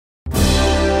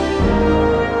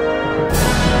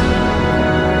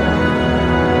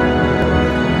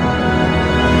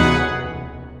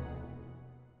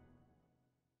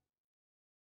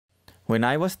When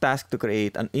I was tasked to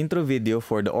create an intro video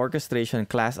for the orchestration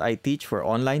class I teach for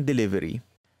online delivery,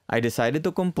 I decided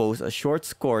to compose a short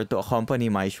score to accompany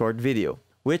my short video,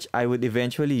 which I would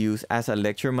eventually use as a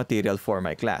lecture material for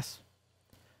my class.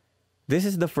 This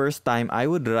is the first time I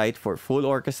would write for full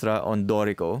orchestra on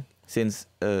Dorico since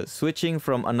switching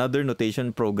from another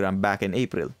notation program back in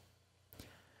April.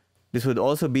 This would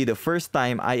also be the first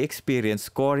time I experienced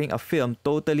scoring a film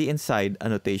totally inside a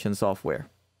notation software.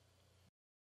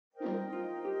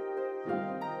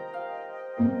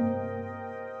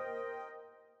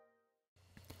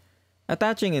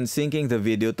 Attaching and syncing the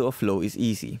video to a flow is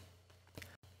easy.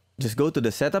 Just go to the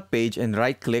setup page and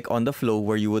right-click on the flow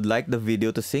where you would like the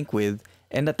video to sync with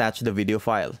and attach the video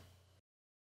file.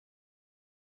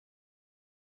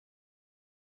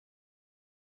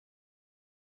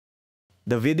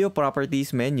 The video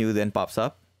properties menu then pops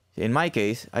up. In my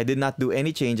case, I did not do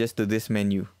any changes to this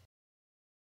menu.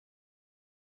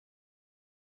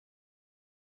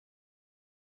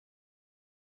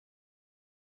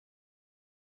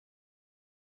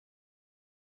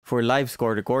 For live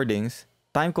score recordings,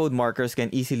 timecode markers can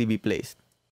easily be placed.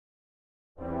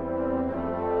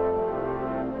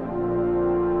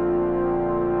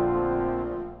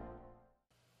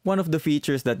 One of the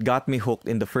features that got me hooked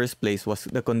in the first place was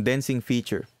the condensing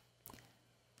feature.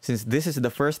 Since this is the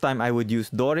first time I would use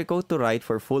Dorico to write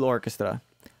for full orchestra,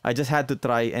 I just had to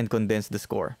try and condense the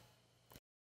score.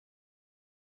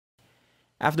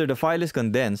 After the file is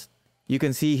condensed, you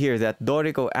can see here that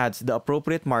Dorico adds the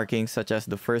appropriate markings such as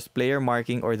the first player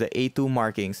marking or the A2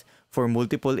 markings for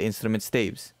multiple instrument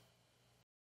staves.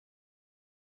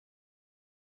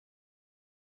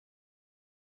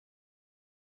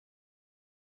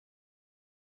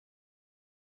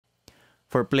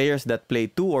 For players that play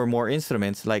two or more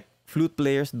instruments like flute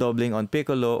players doubling on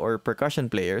piccolo or percussion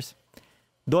players,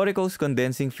 Dorico's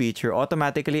condensing feature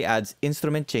automatically adds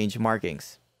instrument change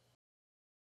markings.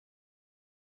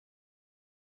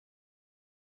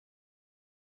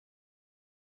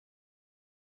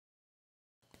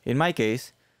 In my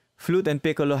case, flute and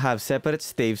piccolo have separate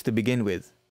staves to begin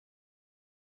with.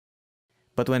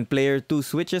 But when player 2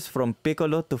 switches from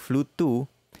piccolo to flute 2,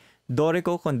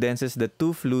 Dorico condenses the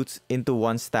two flutes into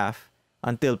one staff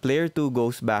until player 2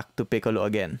 goes back to piccolo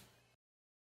again.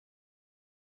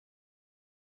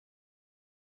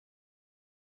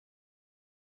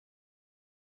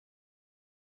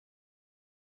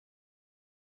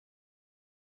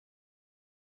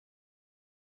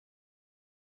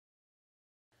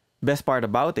 Best part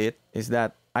about it is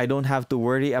that I don't have to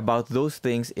worry about those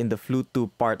things in the flute 2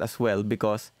 part as well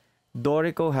because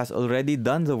Dorico has already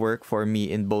done the work for me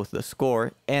in both the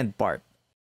score and part.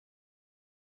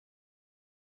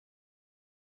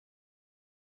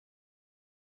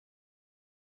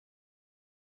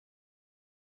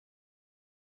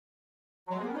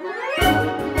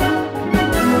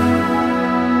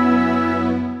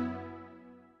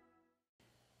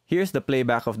 Here's the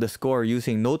playback of the score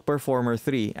using Noteperformer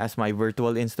 3 as my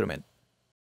virtual instrument.